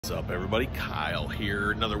What's up, everybody? Kyle here.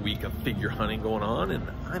 Another week of figure hunting going on, and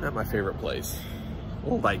I'm at my favorite place,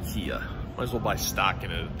 old IKEA. Might as well buy stock in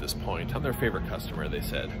it at this point. I'm their favorite customer, they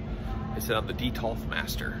said. They said I'm the Detolf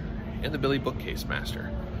master and the Billy bookcase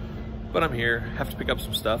master. But I'm here, have to pick up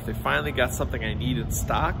some stuff. They finally got something I need in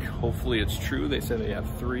stock. Hopefully it's true. They said they have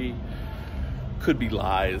 3. Could be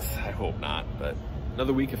lies, I hope not, but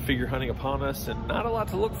another week of figure hunting upon us, and not a lot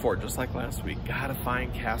to look for, just like last week. Gotta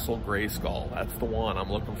find Castle Grayskull. That's the one I'm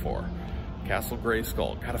looking for. Castle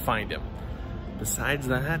Grayskull, gotta find him. Besides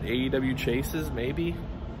that, AEW chases, maybe?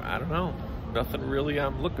 I don't know. Nothing really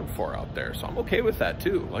I'm looking for out there, so I'm okay with that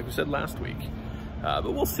too, like we said last week.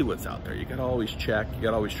 But we'll see what's out there. You gotta always check, you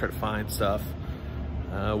gotta always try to find stuff.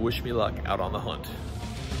 Wish me luck out on the hunt.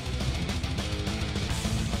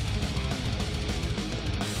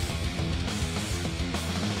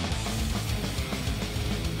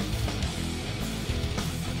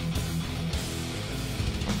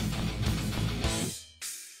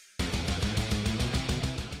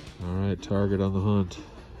 Target on the hunt.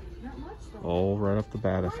 All right off the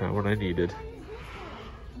bat, I found what I needed.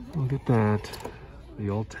 Look at that. The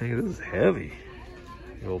old Tango. This is heavy.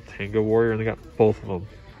 The old Tango Warrior, and they got both of them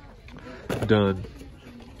done.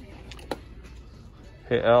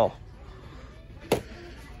 Hey, Elle.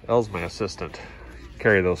 Elle's my assistant.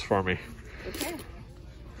 Carry those for me. Okay.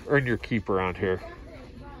 Earn your keep around here.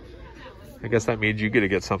 I guess that means you get to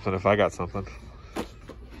get something if I got something.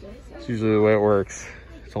 It's usually the way it works.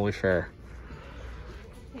 It's only fair.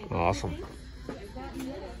 Awesome.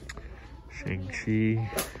 Shang-Chi.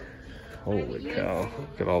 Holy cow.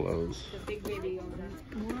 Look at all those.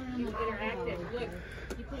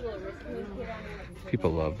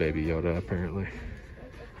 People love Baby Yoda, apparently.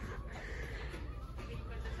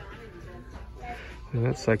 And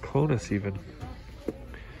that Cyclonus even.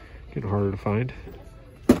 Getting harder to find.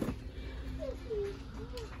 There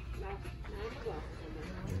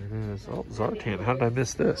it is. Oh, Zartan. How did I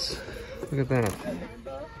miss this? Look at that.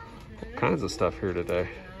 All kinds of stuff here today.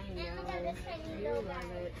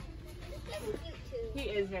 He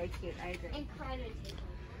is very cute, I agree.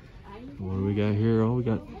 What do we got here? Oh, we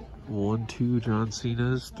got 1, 2 John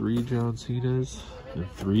Cena's, 3 John Cena's, and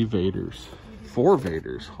 3 Vaders. 4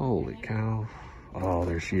 Vaders. Holy cow. Oh,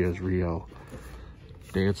 there she is, Rio.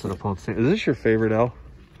 Dancing upon stage. Is this your favorite, Elle?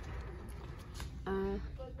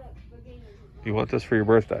 You want this for your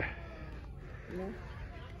birthday? No.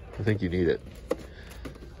 I think you need it.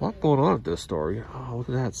 A lot going on at this store. Oh, look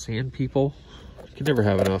at that. Sand people. You can never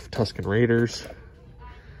have enough. Tuscan Raiders.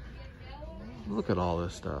 Look at all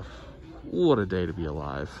this stuff. What a day to be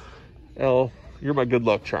alive. Elle, you're my good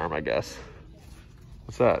luck charm, I guess.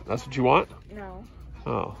 What's that? That's what you want? No.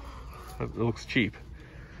 Oh, it looks cheap.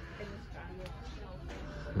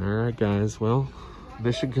 All right, guys. Well,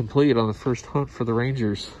 mission complete on the first hunt for the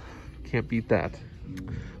Rangers. Can't beat that.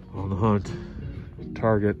 On the hunt.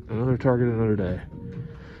 Target. Another day.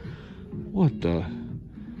 What the?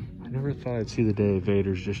 I never thought I'd see the day of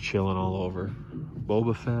Vader's just chilling all over.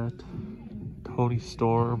 Boba Fett, Tony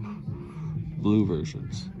Storm, blue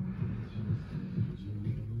versions.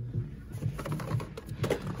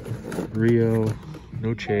 Rio,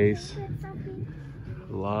 no chase.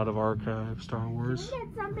 A lot of archive Star Wars.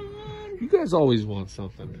 You guys always want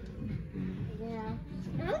something. Yeah.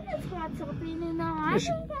 I just want something in the house.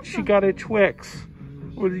 She got a Twix.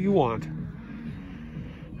 What do you want?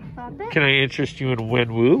 Poppet? Can I interest you in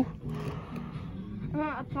Wenwu?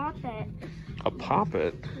 A poppet. A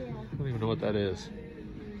poppet? Yeah. I don't even know what that is.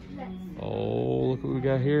 Oh, look what we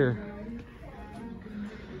got here.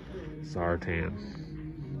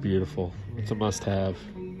 Zartan. Beautiful. It's a must-have.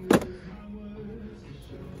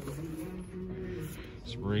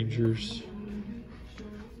 Some Rangers.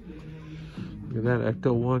 Look at that,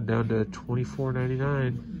 Ecto 1 down to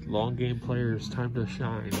 $24.99. Long game players, time to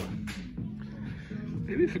shine.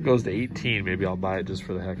 Maybe if it goes to 18, maybe I'll buy it just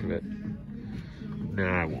for the heck of it.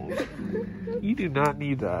 Nah, I won't. You do not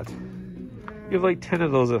need that. You have like 10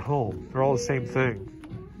 of those at home. They're all the same thing.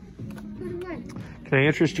 Can I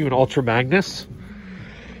interest you in Ultra Magnus?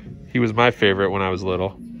 He was my favorite when I was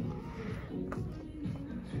little.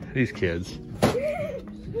 These kids.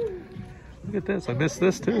 Look at this, I missed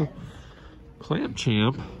this too. Clamp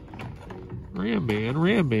Champ. Ram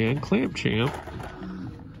Man, Clamp Champ.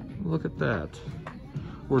 Look at that.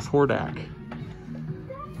 Where's Hordak?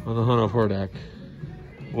 On the hunt of Hordak.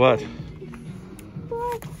 What?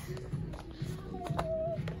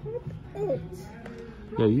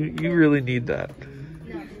 Yeah, you really need that.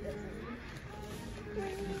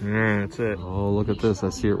 That's it. Oh, look at this. I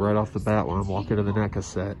see it right off the bat when I'm walking to the NECA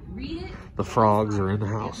set. The frogs are in the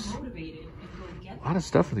house. A lot of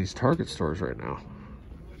stuff in these Target stores right now.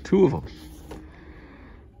 2 of them.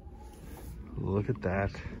 Look at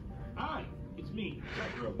that. Hi, it's me.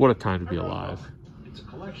 What a time to be alive. It's a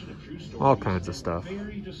collection of true stories. All kinds of stuff.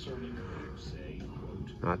 Very discerning readers say,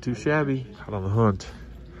 quote, Not too shabby. Out on the hunt.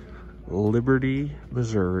 Liberty,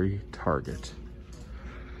 Missouri, Target.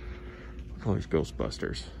 All these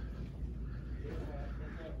Ghostbusters.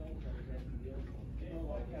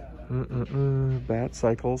 Bat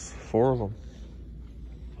cycles, 4 of them.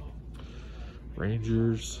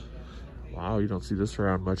 Rangers. Wow, you don't see this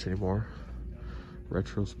around much anymore.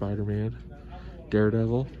 Retro Spider-Man.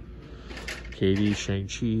 Daredevil. Katie,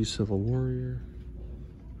 Shang-Chi, Civil Warrior.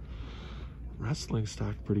 Wrestling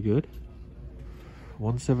stock, pretty good.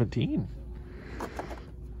 117.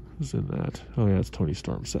 Who's in that? Oh yeah, it's Tony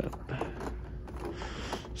Storm set.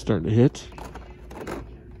 Starting to hit.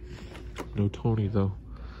 No Tony though.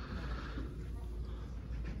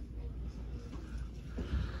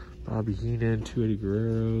 Bobby Heenan, 280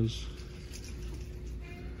 Guerreros.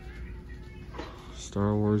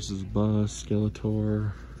 Star Wars is Buzz,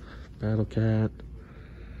 Skeletor, Battle Cat.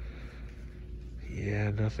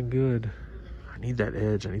 Yeah, nothing good. I need that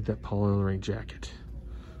edge. I need that Paul Ellering jacket.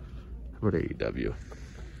 How about AEW?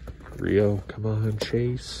 Rio, come on,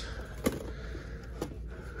 Chase.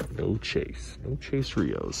 No Chase. No Chase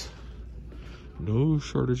Rios. No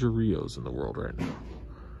shortage of Rios in the world right now.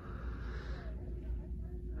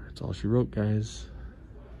 That's all she wrote, guys.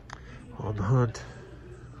 On the hunt.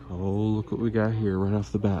 Oh, look what we got here right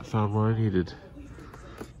off the bat. Found what I needed.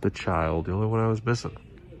 The Child, the only one I was missing.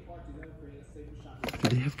 Do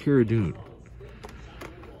they have Cara Dune?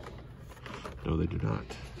 No, they do not.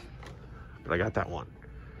 But I got that one.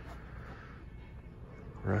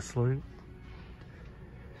 Wrestling.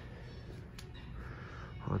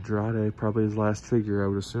 Andrade, probably his last figure, I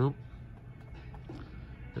would assume.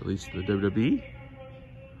 At least in the WWE.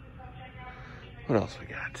 What else we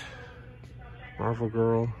got? Marvel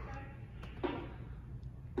Girl.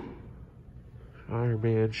 Iron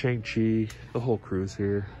Man, Shang-Chi, the whole crew's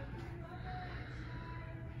here.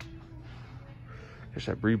 Gosh,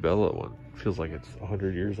 that Brie Bella one feels like it's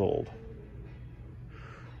 100 years old.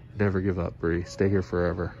 Never give up, Brie. Stay here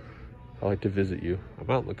forever. I like to visit you. I'm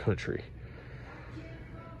out in the country.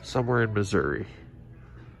 Somewhere in Missouri.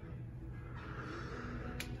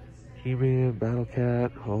 He-Man, Battle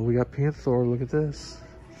Cat. Oh, we got Panther. Look at this.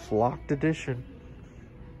 Flocked edition.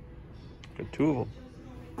 Got 2 of them.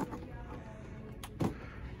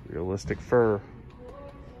 Realistic fur.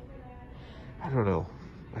 I don't know.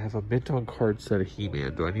 I have a mint on card set of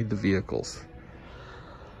He-Man. Do I need the vehicles?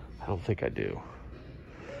 I don't think I do.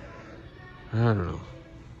 I don't know.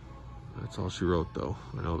 That's all she wrote, though.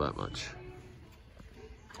 I know that much.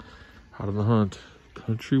 Out on the hunt.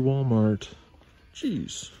 Country Walmart.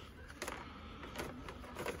 Jeez.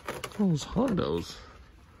 All those Hondos.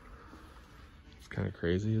 It's kind of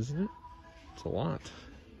crazy, isn't it? It's a lot.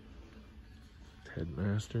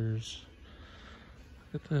 Headmasters.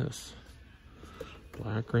 Look at this.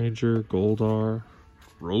 Black Ranger, Goldar,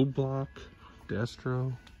 Roadblock,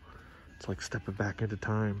 Destro. It's like stepping back into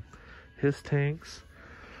time. His tanks,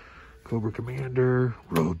 Cobra Commander,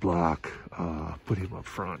 Roadblock. Put him up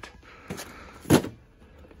front.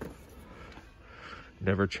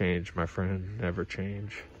 Never change, my friend. Never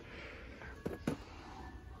change.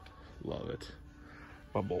 Love it.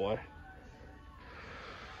 My boy.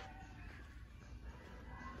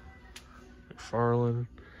 McFarlane.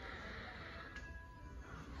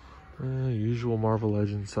 Usual Marvel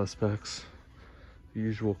Legends suspects.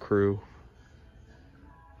 Usual crew.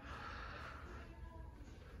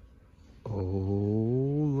 Oh,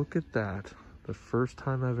 look at that. The first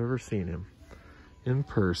time I've ever seen him in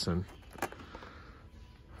person.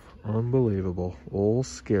 Unbelievable. Old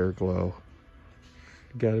Scareglow.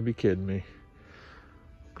 You gotta be kidding me.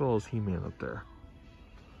 Look at all those He-Man up there.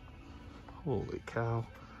 Holy cow.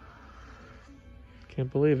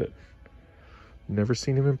 Can't believe it. Never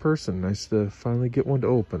seen him in person. Nice to finally get one to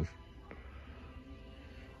open.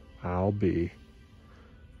 I'll be.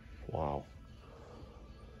 Wow.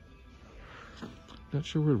 Not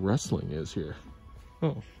sure where wrestling is here. Oh,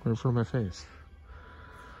 right in front of my face.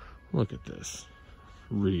 Look at this.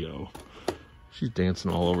 Rio. She's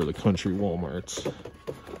dancing all over the country Walmarts.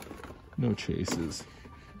 No chases.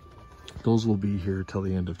 Those will be here till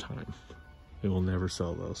the end of time. They will never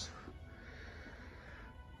sell those.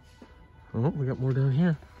 Oh, we got more down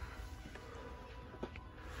here.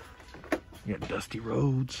 We got Dusty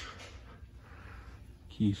Rhodes.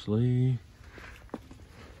 Keith Lee.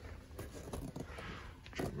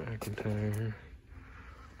 Drew McIntyre.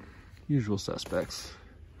 Usual suspects.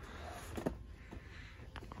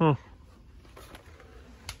 Huh.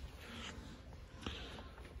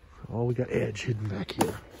 Oh, we got Edge hidden back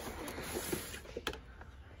here.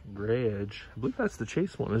 Gray Edge. I believe that's the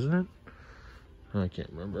Chase one, isn't it? I can't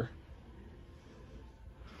remember.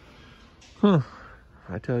 Huh.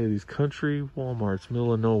 I tell you, these country Walmarts,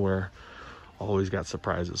 middle of nowhere, always got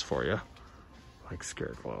surprises for you. Like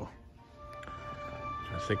Scarecrow.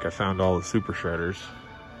 I think I found all the super shredders.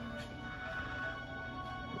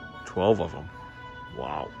 12 of them.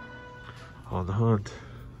 Wow. On the hunt.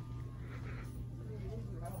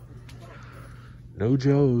 No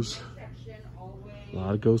Joes. A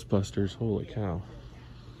lot of Ghostbusters. Holy cow.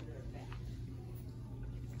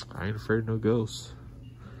 I ain't afraid of no ghosts.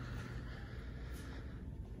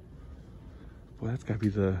 Boy, that's gotta be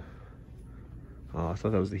the... Oh, I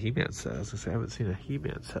thought that was the He-Man set. I was gonna say, I haven't seen a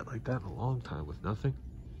He-Man set like that in a long time with nothing.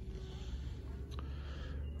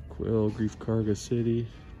 Quill, Grief Karga City.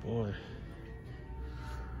 Boy.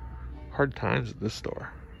 Hard times at this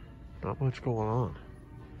store. Not much going on.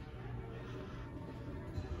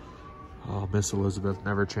 Oh, Miss Elizabeth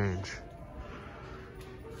never change.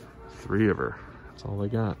 3 of her. That's all they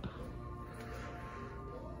got.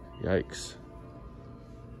 Yikes.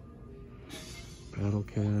 Battle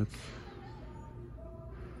Cats.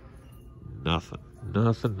 Nothing.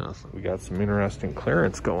 We got some interesting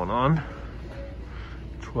clearance going on.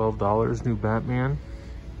 $12, new Batman.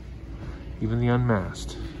 Even the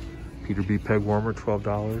Unmasked. Peter B. Peg Warmer,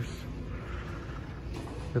 $12.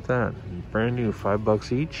 Look at that. Brand new,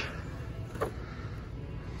 $5 each.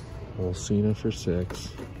 Whole Cena for $6.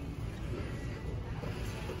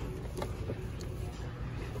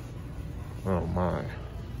 Oh my.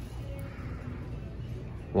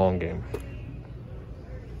 Long game.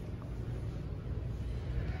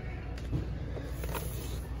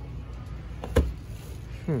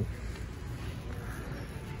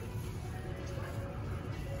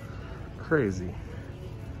 Crazy.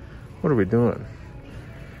 What are we doing?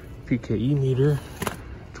 PKE meter,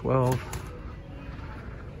 12.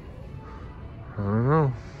 I don't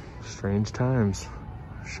know. Strange times.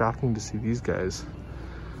 Shocking to see these guys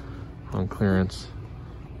on clearance.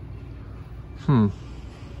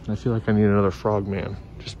 I feel like I need another Frogman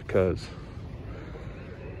just because.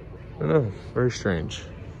 I don't know. Very strange.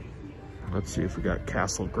 Let's see if we got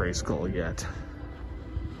Castle Grayskull yet.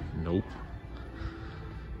 Nope.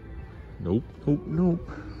 Nope.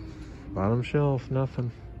 Bottom shelf,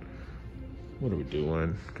 nothing. What are we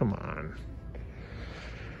doing? Come on.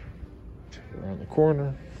 Check around the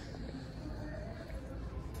corner.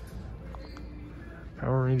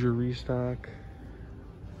 Power Ranger restock.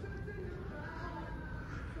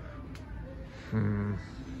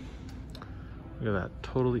 Look at that.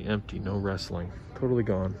 Totally empty. No wrestling. Totally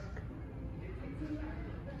gone.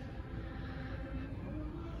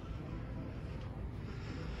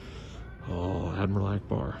 Oh, Admiral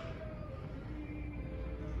Akbar.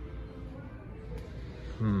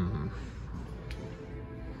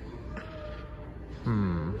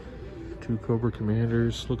 Two Cobra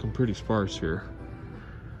Commanders. Looking pretty sparse here.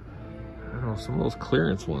 I don't know, some of those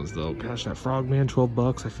clearance ones though. Gosh, that Frogman,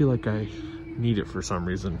 $12. I feel like I need it for some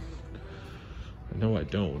reason. I know I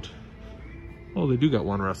don't. Oh, they do got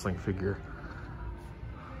one wrestling figure.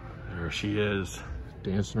 There she is,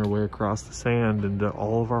 dancing her way across the sand into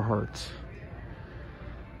all of our hearts.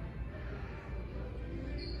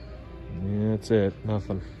 Yeah, that's it,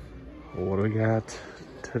 nothing. What do we got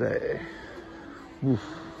today? Oof.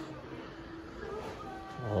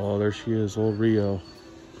 Oh, there she is, old Rio.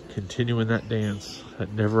 Continuing that dance,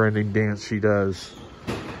 that never-ending dance she does.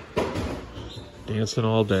 Dancing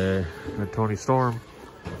all day. Got Tony Storm,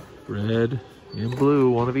 red and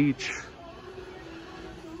blue, one of each.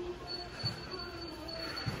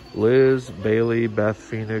 Liz, Bailey, Beth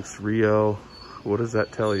Phoenix, Rio. What does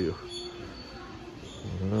that tell you?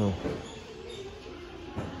 I don't know.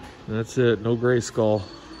 That's it, no Grayskull.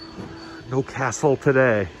 No Castle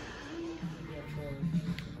today.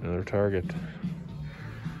 Another Target.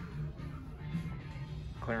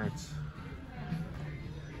 Clearance.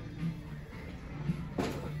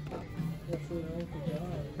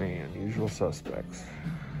 Man, usual suspects.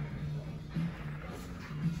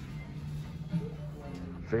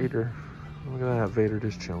 Vader. Look at that, Vader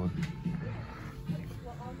just chilling.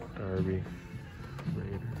 Darby.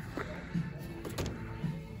 Vader.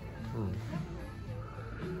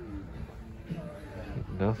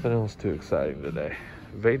 Nothing else too exciting today.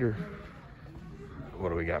 Vader. What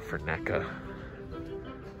do we got for NECA?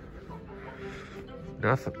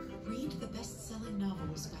 Nothing. Read the best-selling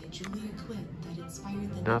novels by Julia Quinn that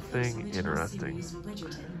inspired the Nothing Netflix interesting. series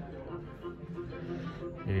Bridgerton.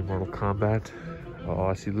 Any Mortal Kombat? Oh,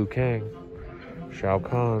 I see Liu Kang. Shao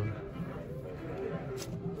Kahn.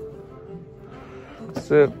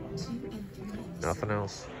 That's it. Nothing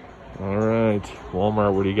else. All right,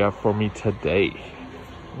 Walmart, what do you got for me today?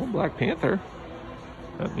 Oh, Black Panther.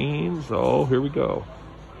 That means, oh, here we go.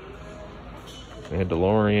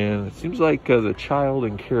 Mandalorian. It seems like the Child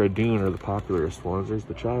and Cara Dune are the popularest ones. There's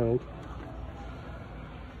the Child.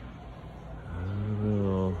 I don't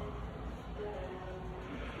know.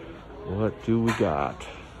 What do we got?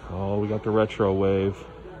 Oh, we got the retro wave.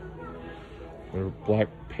 They're Black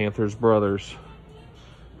Panther's brothers.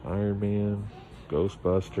 Iron Man,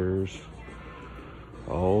 Ghostbusters.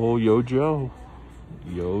 Oh, Yo Joe.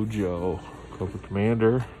 Yo Joe. Cobra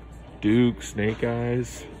Commander. Duke, Snake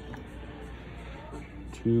Eyes.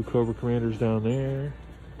 2 Cobra Commanders down there.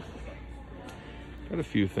 Got a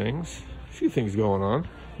few things. A few things going on.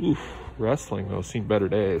 Oof, wrestling though, seen better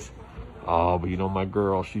days. Oh, but you know my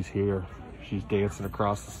girl, she's here. She's dancing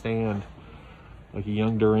across the stand like a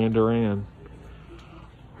young Duran Duran.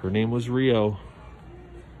 Her name was Rio.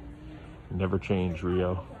 Never change,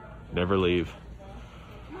 Rio. Never leave.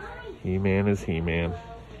 He-Man is He-Man.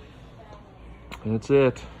 That's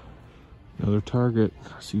it. Another Target.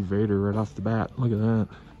 I see Vader right off the bat. Look at that.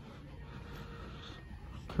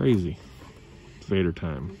 Crazy. It's Vader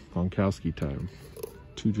time. Gronkowski time.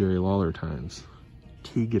 2 Jerry Lawler times.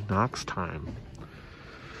 Tegan Knox time.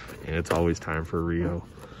 And it's always time for Rio.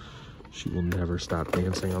 She will never stop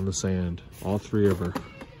dancing on the sand. All 3 of her.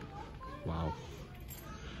 Wow.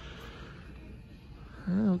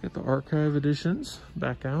 I'll get the archive editions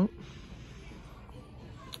back out.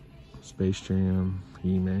 Space Jam,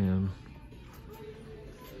 He-Man.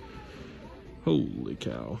 Holy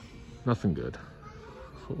cow. Nothing good.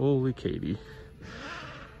 Holy Katie.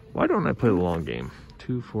 Why don't I play the long game?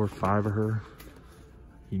 2, 4, 5 of her.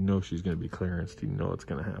 You know she's going to be clearanced. You know it's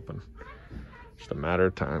going to happen. Just a matter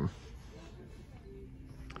of time.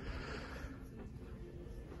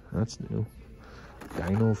 That's new.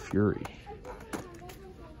 Dino Fury.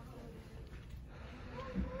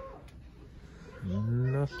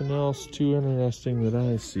 Nothing else too interesting that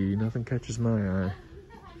I see. Nothing catches my eye.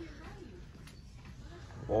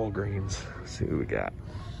 Walgreens. Let's see what we got.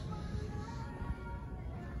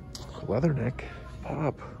 Leatherneck.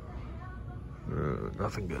 Pop.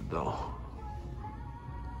 Nothing good though.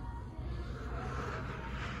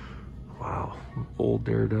 Wow. Old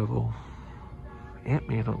Daredevil.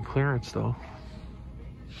 Ant-Man on clearance though.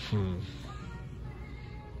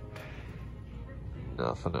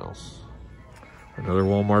 Nothing else. Another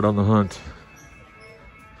Walmart on the hunt.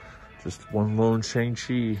 Just one lone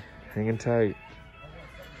Shang-Chi hanging tight.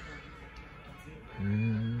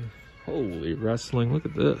 Holy wrestling, look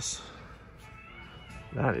at this.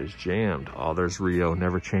 That is jammed. Oh, there's Rio.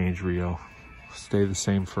 Never change, Rio. Stay the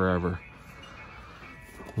same forever.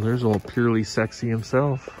 Well, there's old Purely Sexy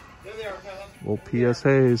himself. Old P.S.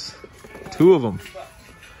 Hayes. 2 of them.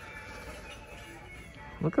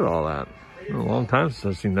 Look at all that. It's been a long time since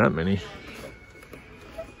I've seen that many.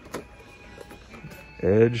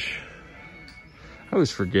 Edge. I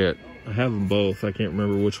always forget. I have them both. I can't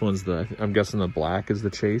remember which one's I'm guessing the black is the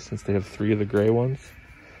Chase since they have 3 of the gray ones.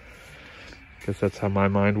 Guess that's how my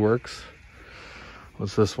mind works.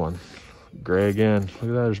 What's this one? Gray again. Look at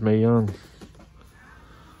that. There's Mae Young.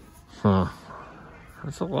 Huh.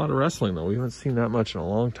 That's a lot of wrestling though. We haven't seen that much in a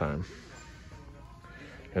long time.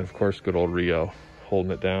 And of course, good old Rio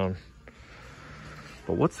holding it down.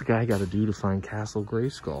 But what's the guy got to do to find Castle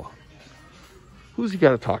Grayskull? Who's he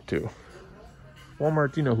got to talk to?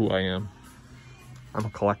 Walmart, you know who I am. I'm a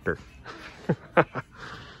collector.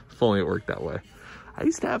 If only it worked that way. I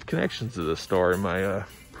used to have connections to this store in my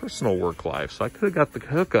personal work life, so I could have got the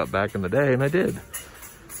hookup back in the day, and I did.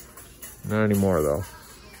 Not anymore, though.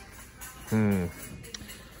 That's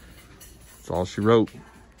all she wrote.